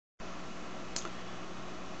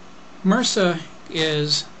Mrsa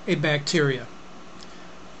is a bacteria.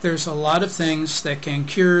 There's a lot of things that can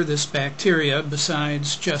cure this bacteria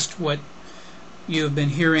besides just what you've been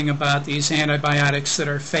hearing about, these antibiotics that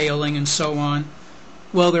are failing and so on.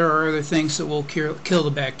 Well, there are other things that will kill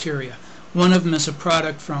the bacteria. One of them is a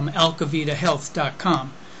product from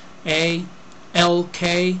alkavitahealth.com.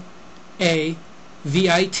 ALKAVITA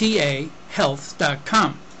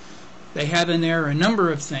health.com. They have in there a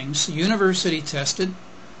number of things, university tested,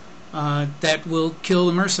 that will kill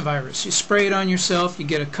the Mrsa virus. You spray it on yourself, you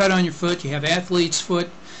get a cut on your foot, you have athlete's foot,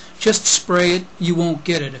 just spray it, you won't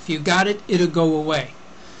get it. If you got it, it'll go away.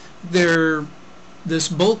 This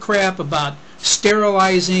bull crap about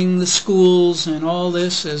sterilizing the schools and all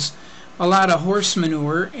this is a lot of horse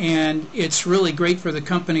manure, and it's really great for the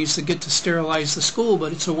companies that get to sterilize the school,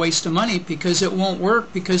 but it's a waste of money because it won't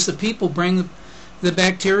work because the people bring the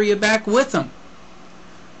bacteria back with them.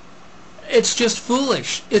 It's just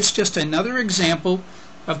foolish. It's just another example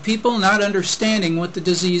of people not understanding what the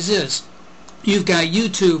disease is. You've got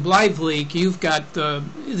YouTube, LiveLeak, you've got the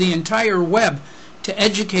entire web to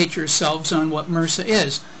educate yourselves on what Mrsa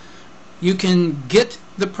is. You can get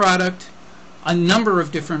the product, a number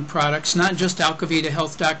of different products, not just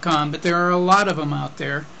alkavitahealth.com, but there are a lot of them out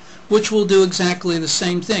there which will do exactly the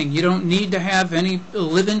same thing. You don't need to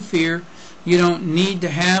live in fear. You don't need to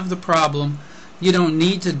have the problem. You don't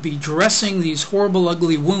need to be dressing these horrible,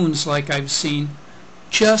 ugly wounds like I've seen.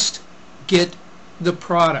 Just get the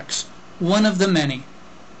products. One of the many.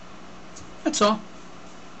 That's all.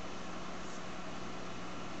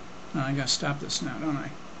 I gotta stop this now, don't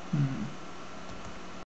I?